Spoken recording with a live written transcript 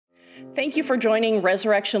Thank you for joining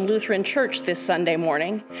Resurrection Lutheran Church this Sunday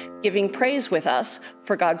morning, giving praise with us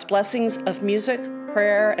for God's blessings of music,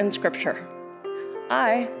 prayer, and scripture.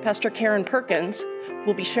 I, Pastor Karen Perkins,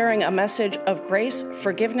 will be sharing a message of grace,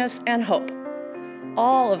 forgiveness, and hope.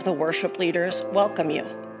 All of the worship leaders welcome you.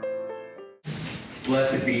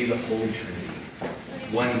 Blessed be the Holy Trinity,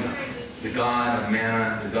 one God, the God of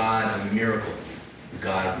manna, the God of miracles, the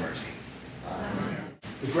God of mercy. Amen.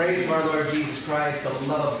 The grace of our Lord Jesus Christ, the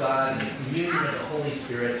love of God, and the communion of the Holy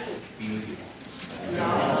Spirit be with you. And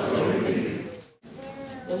also with you.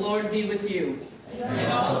 The Lord be with you.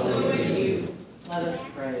 And also with you. Let us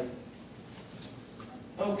pray.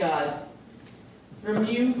 O God, from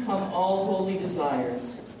you come all holy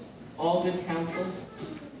desires, all good counsels,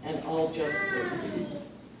 and all just works.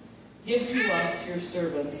 Give to us, your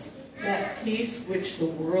servants, that peace which the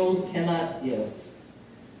world cannot give,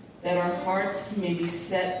 that our hearts may be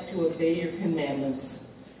set to obey your commandments,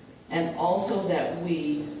 and also that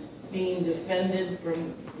we, being defended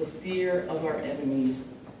from the fear of our enemies,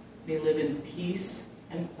 may live in peace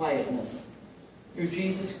and quietness. Through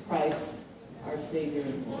Jesus Christ, our Savior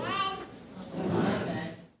and Lord. Amen.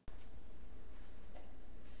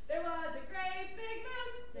 There was a great big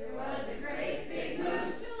moose. There was a great big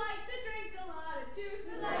moose. Who liked to drink a lot of juice.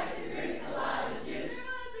 Who liked to drink a lot of juice. There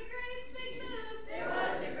was a great big moose. There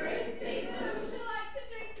was a great big moose. Who liked to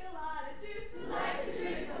drink a lot of juice. Who liked to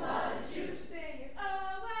drink a lot of juice. Singing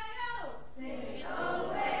oh way oh. Singing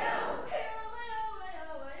oh way oh. Way oh way oh way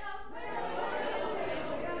oh way oh. Way oh way oh way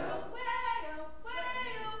oh way oh. Way oh way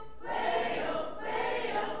oh. Way oh way oh.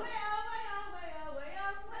 Way oh way oh way oh way oh.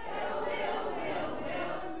 Way oh way oh way oh way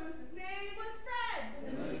oh. The moose's name was Fred.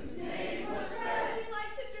 The moose's name was Fred. He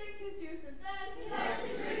liked to drink his juice in bed. He liked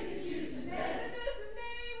to drink his juice in bed. The moose's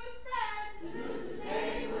name was Fred. The moose's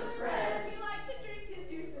name was Fred. He liked to drink his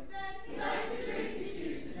juice in bed. He liked to drink his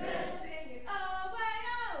juice in bed. Singing oh way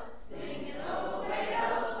oh. Singing oh way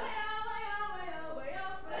oh. Way oh way oh way oh way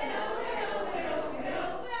oh. Way oh way oh way oh way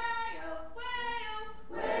oh. Way oh way oh.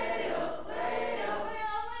 Way oh way oh. Way oh way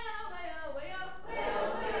oh way oh way oh. Way oh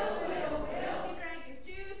way oh way oh way oh. He drank his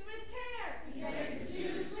juice with care. He drank his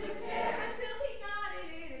juice with care. Until he got it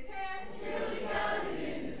in his hair. Until he got it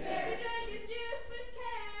in his hair. He drank his juice with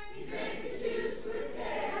care. He drank his juice with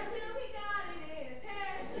care. Until he got it in his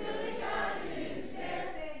hair. Until he got it in his hair.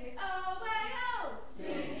 Singing oh way oh.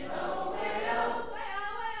 Singing oh way oh. Way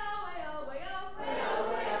oh way oh way oh way oh. Way oh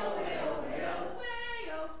way oh way oh way oh. Way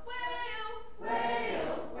oh way oh. Way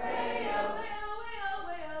oh way oh. Way oh way oh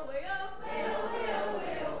way oh way oh. Way oh way oh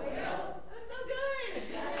way oh way oh. That was so good.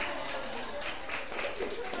 Thank you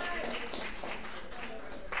so much.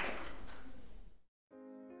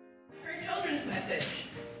 For a children's message.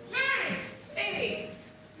 Baby,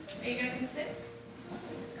 are you gonna come sit?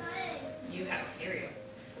 You have cereal.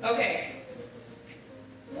 Okay.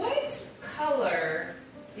 What color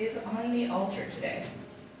is on the altar today?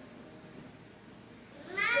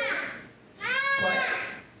 What?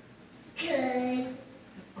 Good.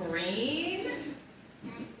 Green?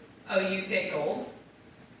 Oh, you say gold?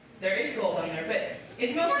 There is gold on there, but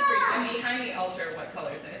it's mostly green. And behind the altar, what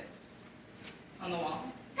color is it? On the wall?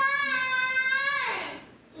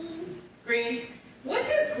 Green. What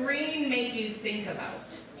does green make you think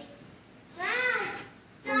about?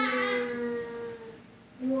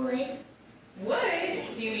 Wood. Wood?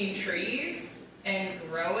 Do you mean trees and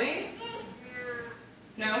growing?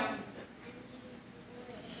 No?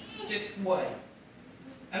 Just wood.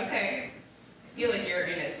 Okay. I feel like you're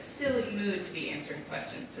in a silly mood to be answering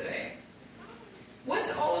questions today.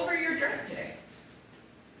 What's all over your dress today?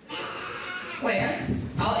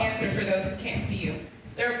 Plants. I'll answer for those who can't see you.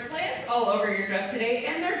 There are plants all over your dress today,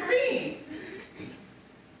 and they're green.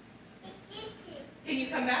 Can you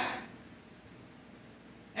come back?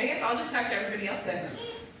 I guess I'll just talk to everybody else then.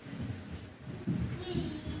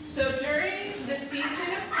 So during the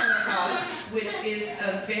season of Pentecost, which is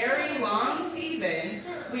a very long season,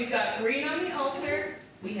 we've got green on the altar,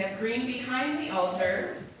 we have green behind the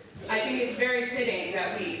altar. I think it's very fitting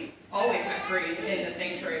that we always have green in the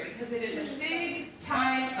sanctuary because it is a big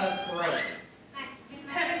time of growth.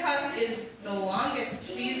 Pentecost is the longest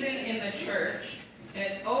season in the church, and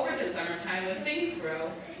it's over the summertime when things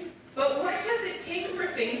grow. But what does it take for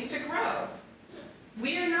things to grow?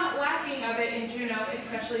 We are not lacking of it in Juneau,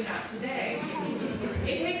 especially not today.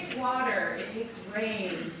 It takes water, it takes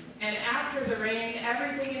rain, and after the rain,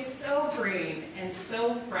 everything is so green and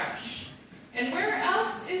so fresh. And where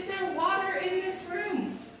else is there water in this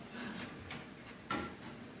room?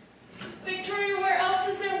 Victoria, where else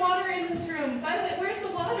is there water in this room? Violet, where's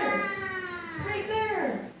the water? Right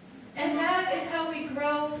there. And that is how we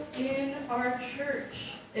grow in our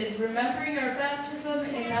church. is remembering our baptism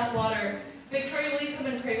in that water. Victoria, will you come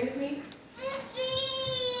and pray with me?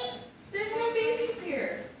 There's no babies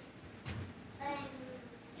here.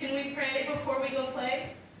 Can we pray before we go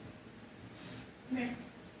play? Come here.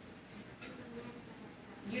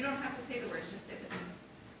 You don't have to say the words, just sit with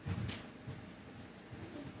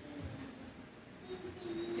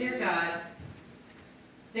me. Dear God,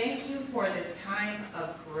 thank you for this time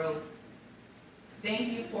of growth.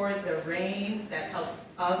 Thank you for the rain that helps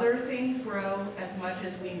other things grow as much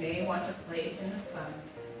as we may want to play in the sun.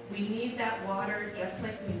 We need that water just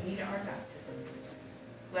like we need our baptisms.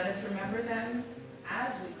 Let us remember them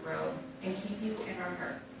as we grow and keep you in our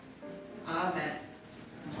hearts. Amen.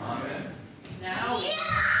 Amen. Now we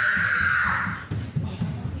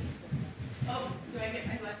Oh, do I get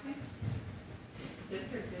my blessing?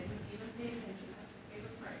 Sister, good with you and pay attention. That's her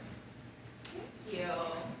favorite part. Thank you.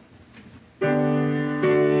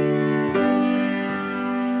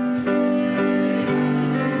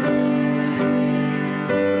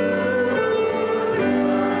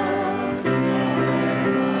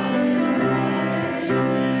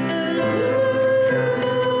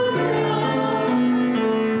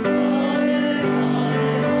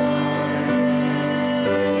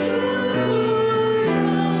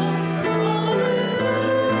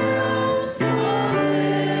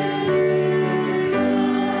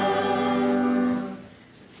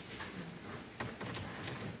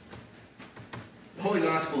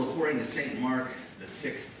 St. Mark, the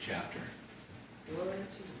 6th chapter.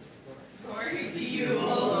 Glory to you,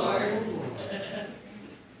 O Lord.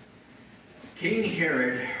 King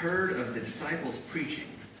Herod heard of the disciples preaching,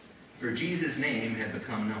 for Jesus' name had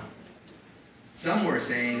become known. Some were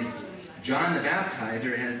saying, John the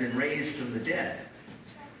Baptizer has been raised from the dead,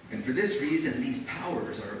 and for this reason these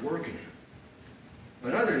powers are at work in him.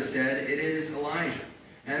 But others said, it is Elijah,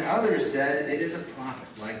 and others said, it is a prophet,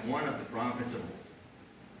 like one of the prophets of old.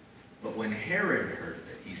 But when Herod heard of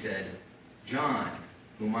it, he said, John,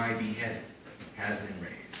 whom I beheaded, has been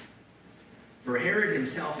raised. For Herod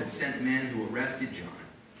himself had sent men who arrested John,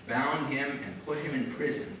 bound him, and put him in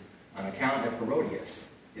prison on account of Herodias,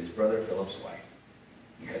 his brother Philip's wife,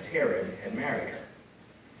 because Herod had married her.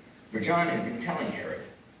 For John had been telling Herod,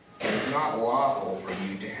 it is not lawful for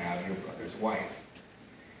you to have your brother's wife.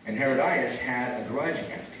 And Herodias had a grudge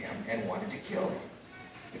against him and wanted to kill him,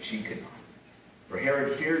 but she could not. For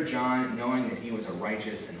Herod feared John, knowing that he was a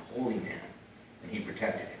righteous and holy man, and he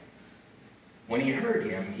protected him. When he heard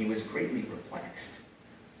him, he was greatly perplexed,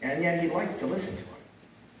 and yet he liked to listen to him.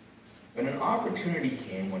 But an opportunity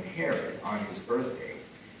came when Herod, on his birthday,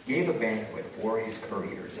 gave a banquet for his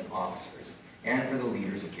couriers and officers, and for the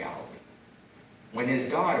leaders of Galilee. When his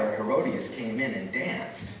daughter Herodias came in and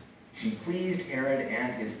danced, she pleased Herod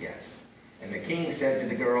and his guests. And the king said to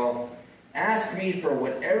the girl, ask me for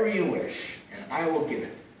whatever you wish, and I will give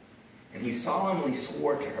it. And he solemnly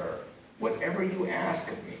swore to her, whatever you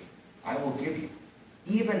ask of me, I will give you,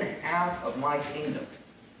 even half of my kingdom.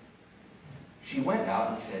 She went out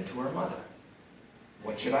and said to her mother,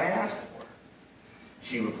 what should I ask for?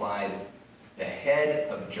 She replied, the head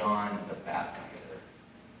of John the Baptizer.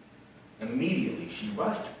 Immediately she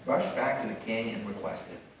rushed back to the king and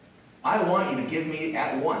requested, I want you to give me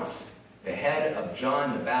at once the head of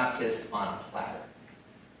John the Baptist on a platter.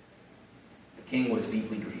 The king was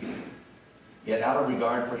deeply grieved, yet out of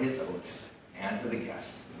regard for his oaths and for the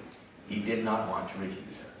guests, he did not want to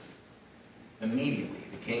refuse her. Immediately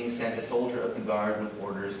the king sent a soldier of the guard with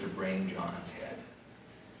orders to bring John's head.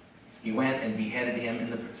 He went and beheaded him in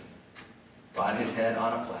the prison, brought his head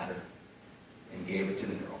on a platter, and gave it to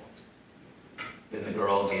the girl. Then the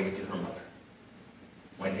girl gave it to her mother.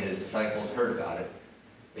 When his disciples heard about it,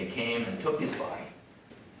 they came and took his body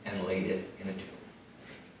and laid it in a tomb.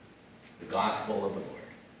 The Gospel of the Lord.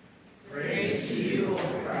 Praise to you,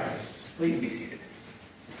 O Christ. Please be seated.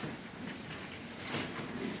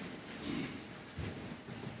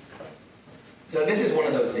 So this is one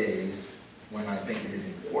of those days when I think it is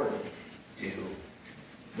important to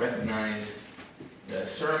recognize the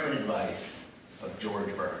sermon advice of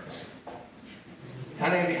George Burns. How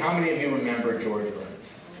many of you remember George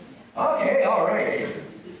Burns? Okay, all right.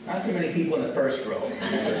 Not too many people in the first row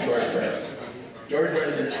remember George Burns. George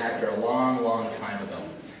Burns was an actor a long, long time ago.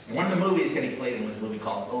 And one of the movies that he played in was a movie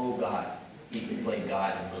called Oh God. He played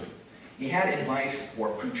God in the movie. He had advice for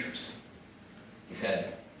preachers. He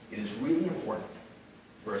said, it is really important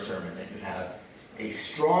for a sermon that you have a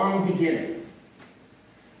strong beginning,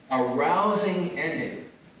 a rousing ending,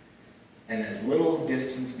 and as little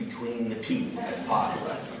distance between the two as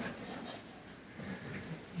possible.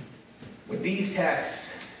 With these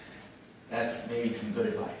texts, that's maybe some good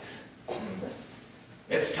advice.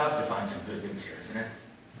 It's tough to find some good news here, isn't it?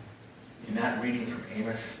 In that reading from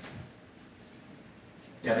Amos,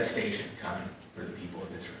 devastation coming for the people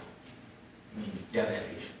of Israel. I mean,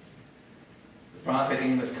 devastation. The prophet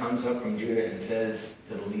Amos comes up from Judah and says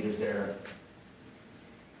to the leaders there,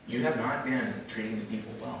 you have not been treating the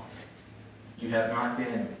people well. You have not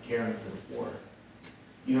been caring for the poor.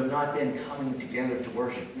 You have not been coming together to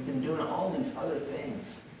worship. You've been doing all these other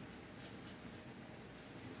things.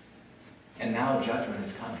 And now judgment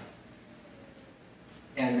is coming.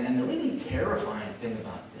 And the really terrifying thing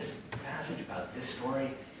about this passage, about this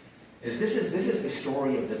story, is this is the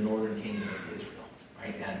story of the northern kingdom of Israel,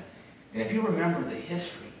 right? And if you remember the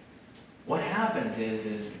history, what happens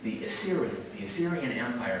is the Assyrian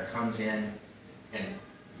Empire comes in and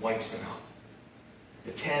wipes them out.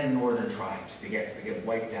 The 10 northern tribes, they get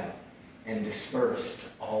wiped out and dispersed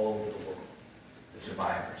all over the world, the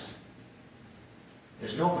survivors.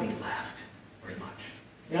 There's nobody left, pretty much.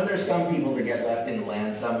 You know, there's some people that get left in the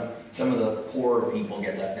land, some of the poorer people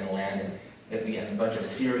get left in the land, and a bunch of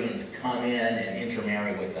Assyrians come in and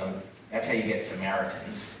intermarry with them. That's how you get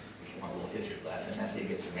Samaritans. If you want a little history lesson, that's how you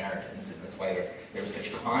get Samaritans, and that's why there was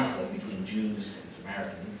such conflict between Jews and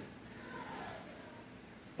Samaritans.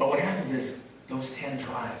 But what happens is those 10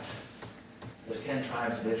 tribes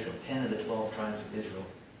of Israel, 10 of the 12 tribes of Israel,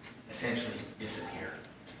 essentially disappear.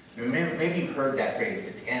 Maybe you've heard that phrase,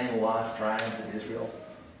 the 10 lost tribes of Israel.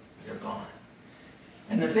 They're gone.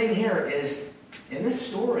 And the thing here is, in this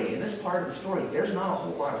story, in this part of the story, there's not a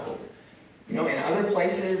whole lot of hope. You know, in other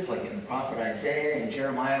places, like in the prophet Isaiah and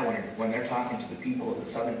Jeremiah, when they're talking to the people of the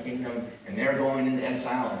southern kingdom, and they're going into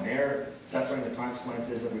exile, and they're suffering the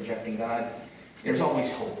consequences of rejecting God, there's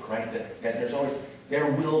always hope, right? That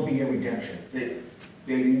there will be a redemption. That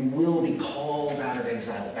you will be called out of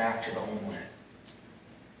exile back to the homeland.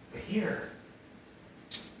 But here,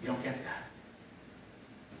 you don't get that.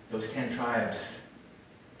 Those 10 tribes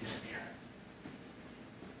disappear.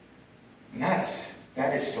 And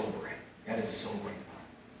that is sobering. That is a sobering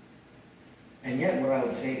thought. And yet what I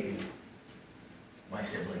would say to you, my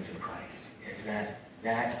siblings in Christ, is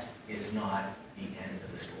that is not the end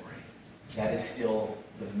of the story. That is still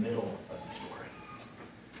the middle of the story.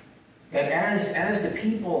 That as the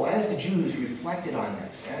people, as the Jews reflected on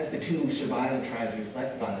this, as the 2 surviving tribes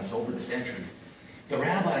reflected on this over the centuries, the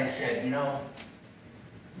rabbis said, you know,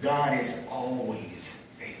 God is always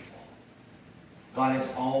faithful. God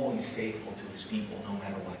is always faithful to his people no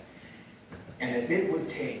matter what. And if it would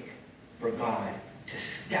take for God to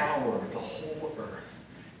scour the whole earth,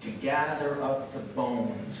 to gather up the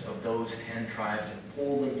bones of those 10 tribes and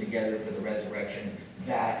pull them together for the resurrection,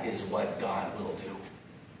 that is what God will do.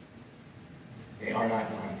 They are not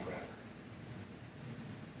gone forever.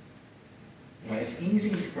 You know, it's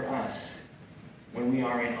easy for us when we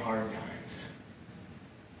are in hard times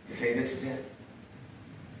to say this is it,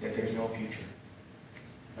 that there's no future.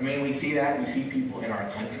 I mean, we see that. We see people in our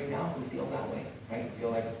country now who feel that way, right? Feel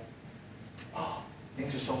like, oh,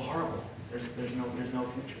 things are so horrible. There's no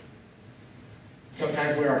future.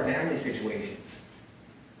 Sometimes we're in our family situations.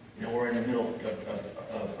 You know, we're in the middle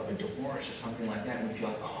of a divorce or something like that, and we feel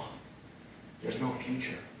like, oh, there's no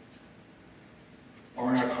future.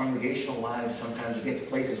 Or in our congregational lives, sometimes we get to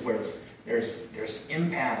places where there's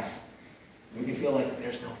impasse. We can feel like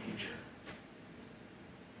there's no future.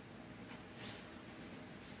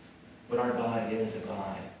 But our God is a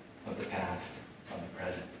God of the past, of the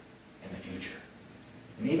present, and the future.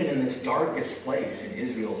 And even in this darkest place in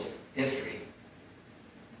Israel's history,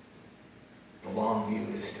 the long view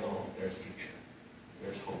is still there's future.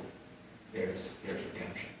 There's hope. There's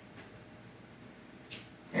redemption.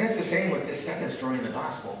 And it's the same with this second story in the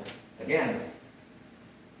gospel. Again,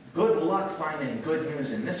 good luck finding good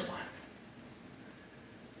news in this one.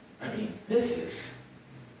 I mean, this is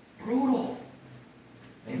brutal.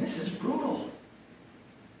 I mean, this is brutal.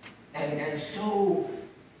 And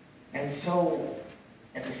so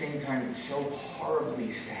at the same time, so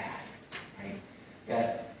horribly sad, right?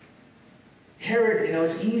 That Herod, you know,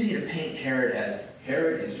 it's easy to paint Herod as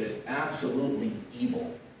Herod is just absolutely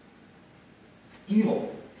evil.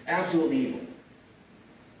 Evil. It's absolutely evil.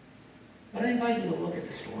 But I invite you to look at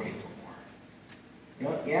the story a little more. You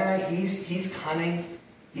know, yeah, he's cunning.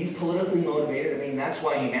 He's politically motivated. I mean, that's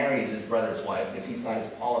why he marries his brother's wife, because he's got his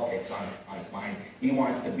politics on his mind. He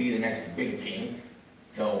wants to be the next big king.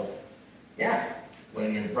 So, yeah,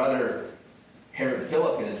 when your brother Herod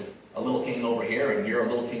Philip is a little king over here and you're a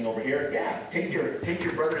little king over here, yeah, take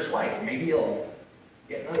your brother's wife. Maybe you'll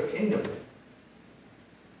get another kingdom.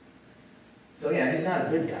 So yeah, he's not a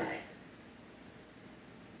good guy.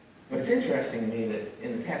 But it's interesting to me that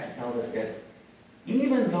in the text it tells us that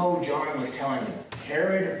Even though John was telling him,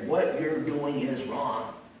 Herod, what you're doing is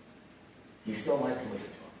wrong, he still liked to listen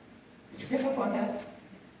to him. Did you pick up on that?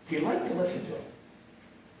 He liked to listen to him.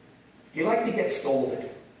 He liked to get scolded.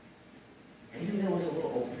 Maybe there was a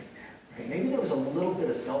little opening there, right? Maybe there was a little bit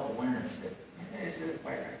of self-awareness that this isn't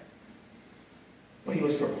quite right. But he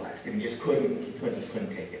was perplexed, and he just couldn't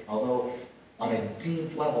take it. Although, on a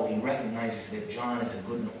deep level, he recognizes that John is a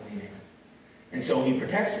good and holy man. And so he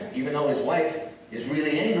protects him, even though his wife is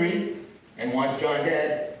really angry and wants John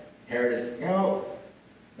dead. Herod is,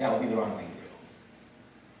 that would be the wrong thing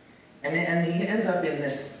to do. And he ends up in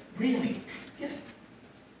this really just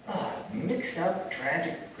mixed up,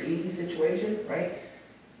 tragic, crazy situation, right?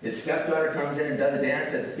 His stepdaughter comes in and does a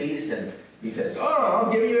dance at the feast, and he says,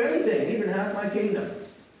 I'll give you anything, even half my kingdom.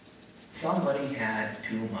 Somebody had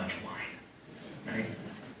too much wine, right?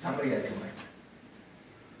 Somebody had too much wine.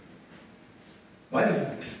 But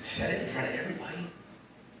he said it in front of everybody.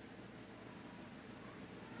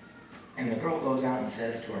 And the girl goes out and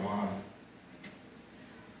says to her mom,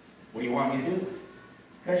 what do you want me to do?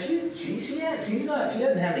 Because she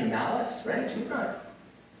doesn't have any malice, right? She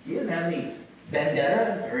doesn't have any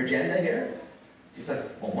vendetta or agenda here. She's like,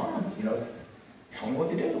 well, Mom, tell me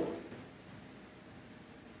what to do.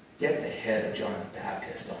 Get the head of John the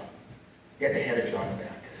Baptist on. Get the head of John the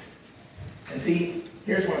Baptist. And see,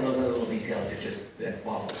 here's one of those other little details that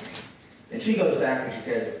bothers me. And she goes back and she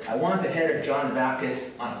says, I want the head of John the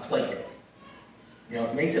Baptist on a plate.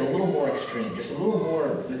 It makes it a little more extreme, just a little more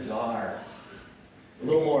bizarre. A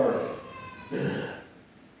little more,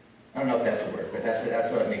 I don't know if that's a word, but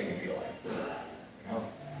that's what it makes me feel like.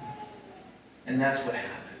 And that's what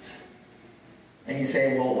happens. And you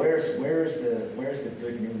say, well, where's the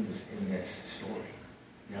good news in this story?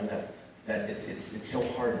 That it's so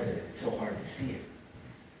hard to see it.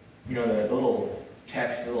 The little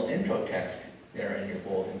text, the little intro text there in your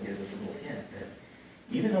bulletin gives us a little hint that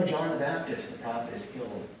even though John the Baptist, the prophet, is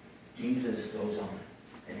killed, Jesus goes on,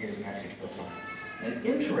 and his message goes on. And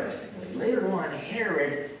interestingly, later on,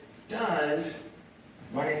 Herod does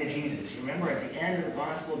run into Jesus. You remember at the end of the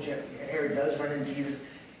gospel, Herod does run into Jesus.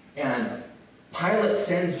 And Pilate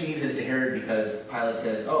sends Jesus to Herod because Pilate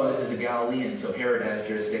says, this is a Galilean, so Herod has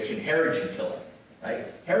jurisdiction. Herod should kill him, right?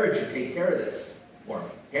 Herod should take care of this for me.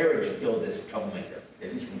 Herod should kill this troublemaker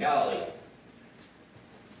because he's from Galilee.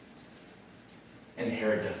 And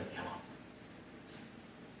Herod doesn't kill him.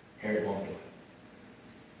 Herod won't do it.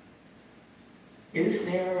 Is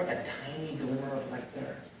there a tiny glimmer of light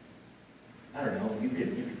there? I don't know. You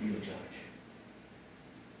could be the judge.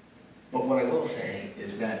 But what I will say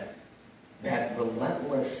is that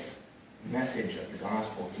relentless message of the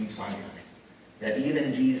gospel keeps on coming. That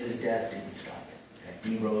even Jesus' death didn't stop it. That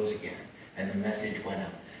he rose again, and the message went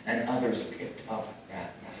out, and others picked up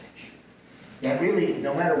that message. That really,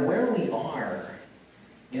 no matter where we are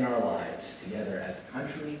in our lives together as a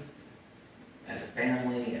country, as a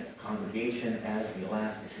family, as a congregation, as the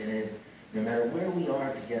Alaska Synod, no matter where we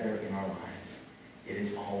are together in our lives, it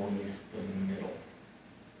is always the middle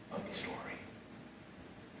of the story.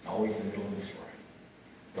 It's always the middle of the story.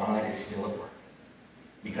 God is still at work.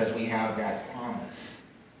 Because we have that promise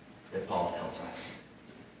that Paul tells us,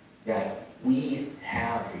 that we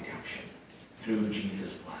have redemption through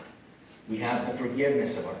Jesus' blood. We have the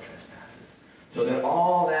forgiveness of our trespasses. So that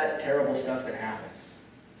all that terrible stuff that happens,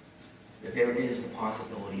 that there is the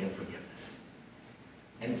possibility of forgiveness.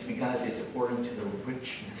 And it's because it's according to the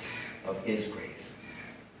richness of his grace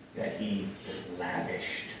that he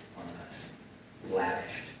lavished on us.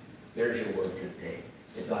 Lavished. There's your word for today.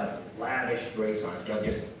 That God lavished grace on us. God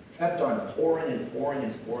just kept on pouring and pouring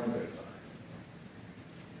and pouring grace on us.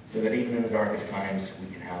 So that even in the darkest times,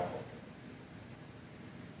 we can have hope.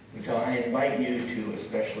 And so I invite you to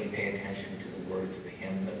especially pay attention to the words of the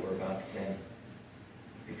hymn that we're about to sing.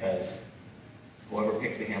 Because whoever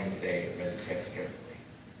picked the hymn today read the text carefully.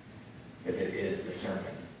 Because it is the sermon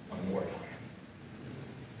on wartime.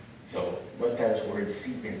 So let those words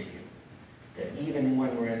seep into you. That even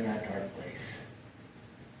when we're in that dark place,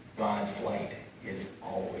 God's light is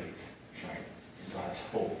always shining. And God's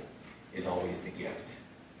hope is always the gift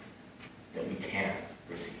that we can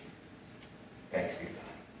receive. Thanks be to God.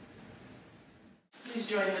 Please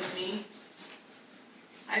join with me.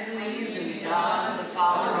 I believe in God, the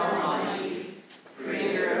Father Almighty,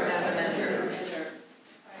 creator of heaven and earth.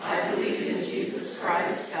 I believe in Jesus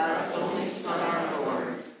Christ, God's only Son, our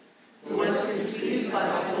Lord, who was conceived by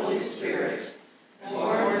the Holy Spirit,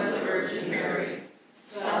 born of the Virgin Mary,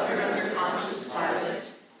 suffered under Pontius Pilate,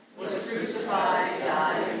 was crucified,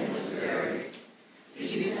 died, and was buried. He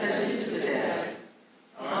descended to the dead.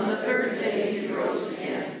 On the third day he rose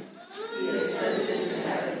again. He ascended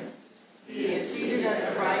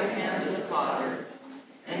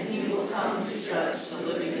come to judge the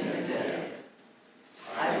living and the dead.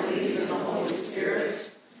 I believe in the Holy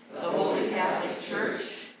Spirit, the Holy Catholic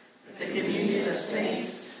Church, the communion of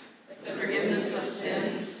saints, the forgiveness of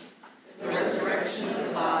sins, the resurrection of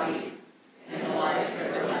the body, and the life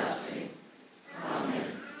everlasting. Amen.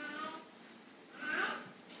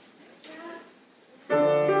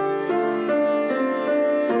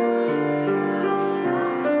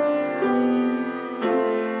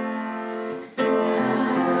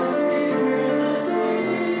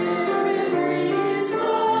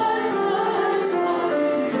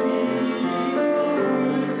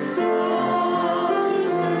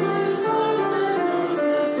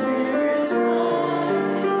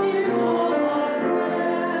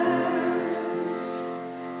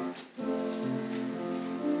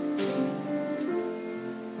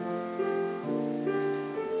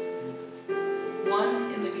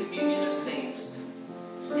 One in the communion of saints,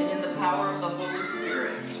 and in the power of the Holy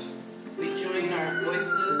Spirit, we join our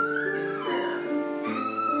voices in prayer.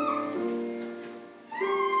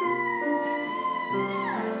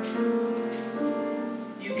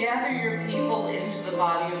 You gather your people into the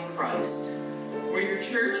body of Christ. Where your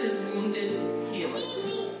church is wounded, heal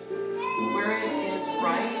it. Where it is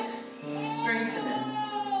right, strengthen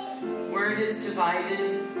it. Where it is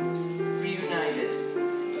divided, reunite it.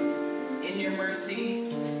 In your mercy,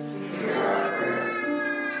 hear our prayer.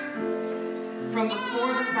 From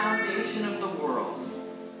before the foundation of the world,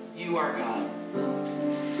 you are God.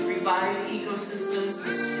 Revive ecosystems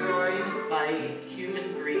destroyed by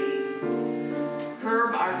human greed.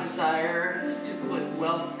 Curb our desire to put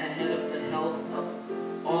wealth ahead of the health of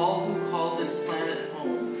all who call this planet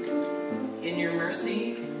home. In your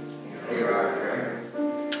mercy, hear our prayer.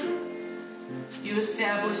 You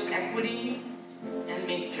establish equity and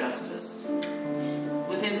make justice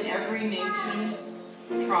within every nation,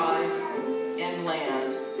 tribe, and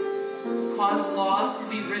land. Cause laws to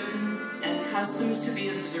be written and customs to be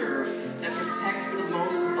observed that protect the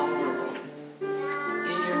most vulnerable.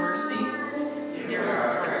 In your mercy, hear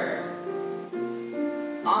our prayer.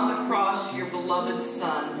 On the cross, your beloved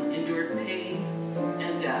Son endured pain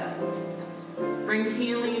and death. Bring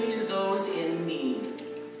healing to those in need,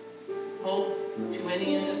 hope to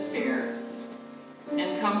any in despair,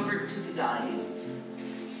 and comfort to the dying.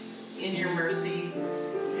 In your mercy,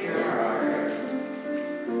 hear our prayer.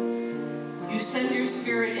 You send your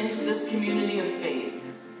Spirit into this community of faith.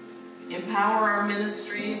 Empower our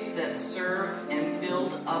ministries that serve and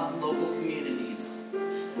build up local communities.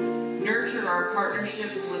 Nurture our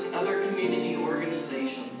partnerships with other community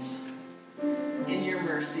organizations. In your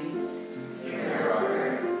mercy, hear our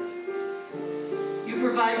prayer. You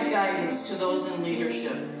provide guidance to those in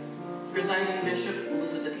leadership. Presiding Bishop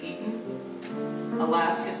Elizabeth Eaton,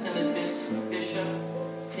 Alaska Synod Bishop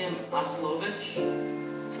Tim Oslovich,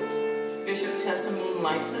 Bishop Tessa Moon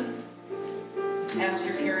Lyson,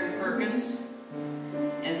 Pastor Karen Perkins,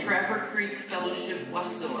 and Trapper Creek Fellowship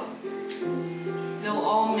Wasilla. Fill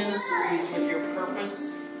all ministries with your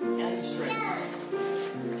purpose and strength.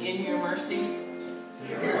 In your mercy,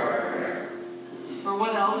 hear our prayer. For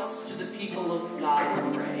what else do the people of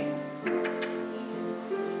God pray?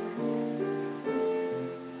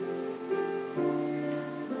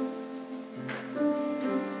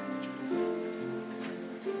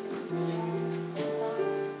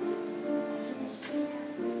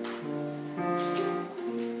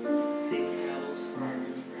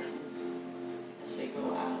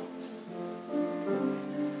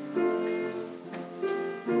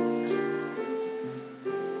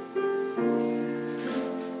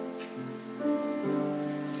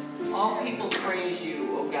 All people praise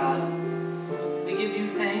you, O God. We give you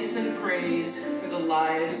thanks and praise for the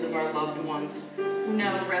lives of our loved ones who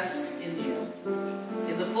now rest in you.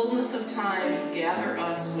 In the fullness of time, gather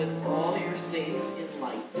us with all your saints in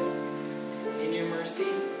light. In your mercy,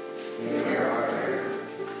 hear our prayer.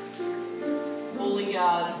 Holy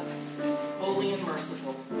God, holy and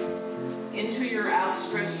merciful, into your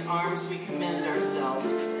outstretched arms we commend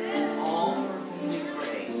ourselves and all for whom we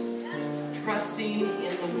pray, trusting in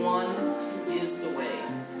the one who is the way,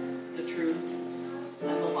 the truth,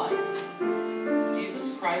 and the life,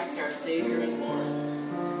 Jesus Christ, our Savior and Lord.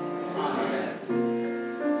 Amen.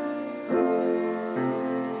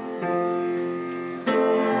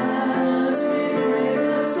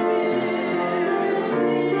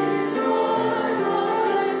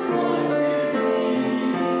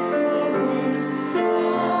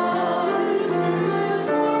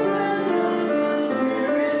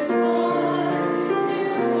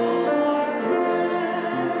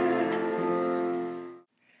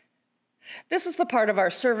 This is the part of our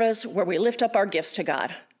service where we lift up our gifts to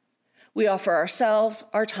God. We offer ourselves,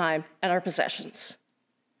 our time, and our possessions.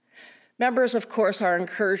 Members, of course, are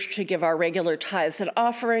encouraged to give our regular tithes and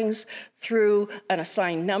offerings through an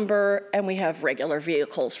assigned number, and we have regular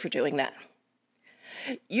vehicles for doing that.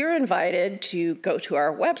 You're invited to go to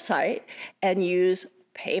our website and use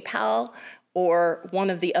PayPal or one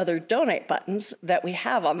of the other donate buttons that we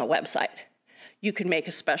have on the website. You can make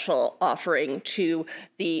a special offering to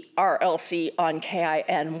the RLC on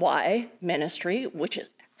KINY ministry, which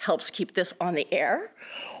helps keep this on the air,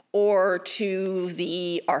 or to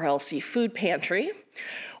the RLC Food Pantry,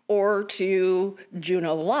 or to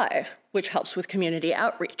Juneau Live, which helps with community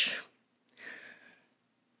outreach.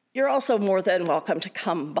 You're also more than welcome to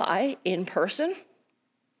come by in person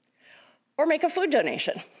or make a food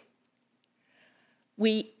donation.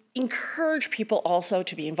 We encourage people also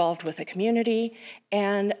to be involved with the community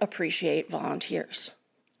and appreciate volunteers.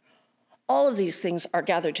 All of these things are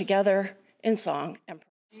gathered together in song and prayer.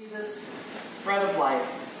 Jesus, bread of life,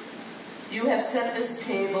 you have set this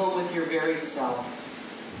table with your very self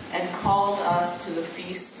and called us to the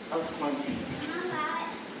feast of plenty.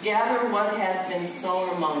 Gather what has been sown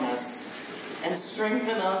among us and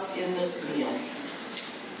strengthen us in this meal.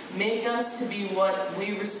 Make us to be what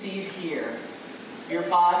we receive here, your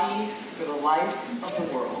body for the life of the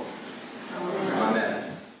world.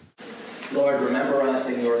 Amen. Lord, remember us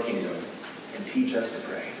in your kingdom and teach us to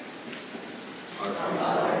pray. Our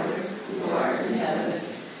Father, who art in heaven,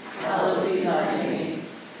 hallowed be thy name.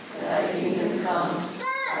 Thy kingdom come,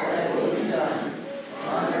 thy will be done,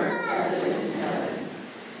 on earth as it is in heaven.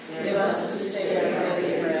 Give us this day our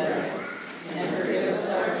daily bread, and forgive us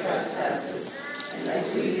our trespasses,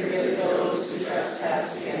 as we forgive those who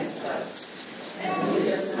trespass against us. And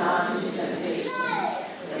lead us not into temptation,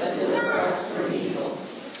 but deliver us from evil.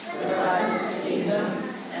 For thine is the kingdom,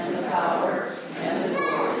 and the power, and the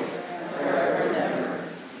glory, forever and ever.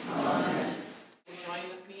 Amen. Join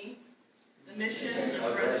with me. The mission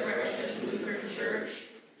of Resurrection Lutheran Church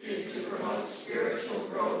is to promote spiritual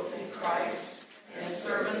growth in Christ and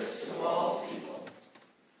service to all people.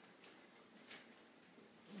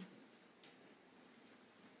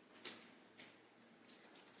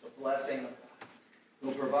 The blessing of God,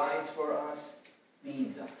 who provides for us,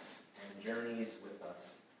 leads us, and journeys with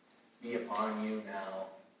us, be upon you now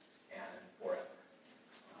and forever.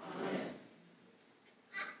 Amen.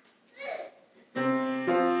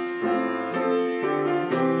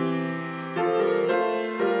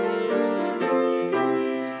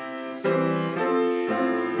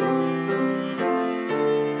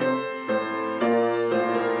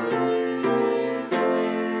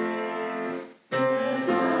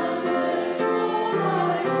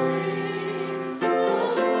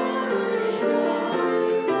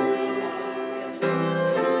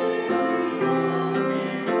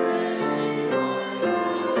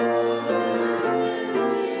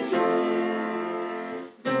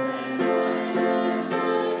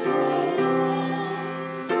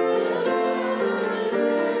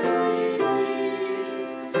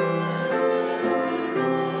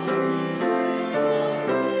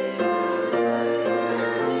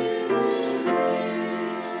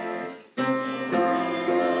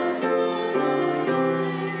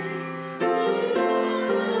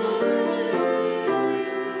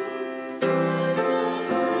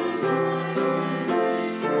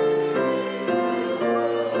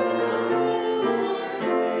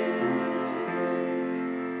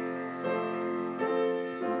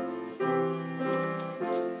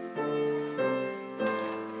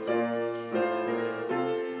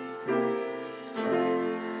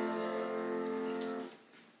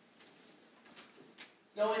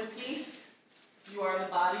 Go in peace. You are the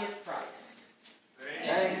body of Christ.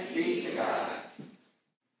 Thanks be to God.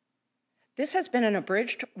 This has been an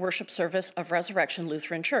abridged worship service of Resurrection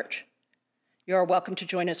Lutheran Church. You are welcome to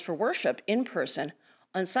join us for worship in person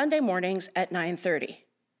on Sunday mornings at 9:30.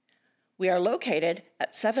 We are located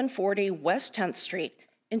at 740 West 10th Street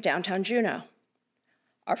in downtown Juneau.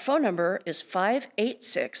 Our phone number is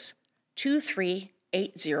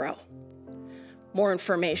 586-2380. More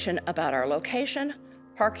information about our location,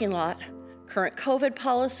 parking lot, current COVID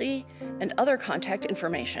policy, and other contact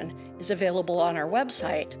information is available on our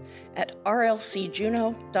website at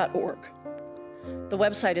rlcjuneau.org. The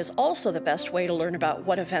website is also the best way to learn about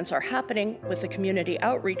what events are happening with the community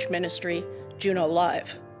outreach ministry, Juneau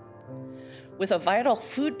Live. With a vital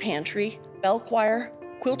food pantry, bell choir,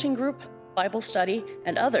 quilting group, Bible study,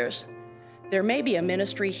 and others, there may be a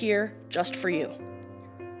ministry here just for you.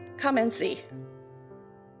 Come and see.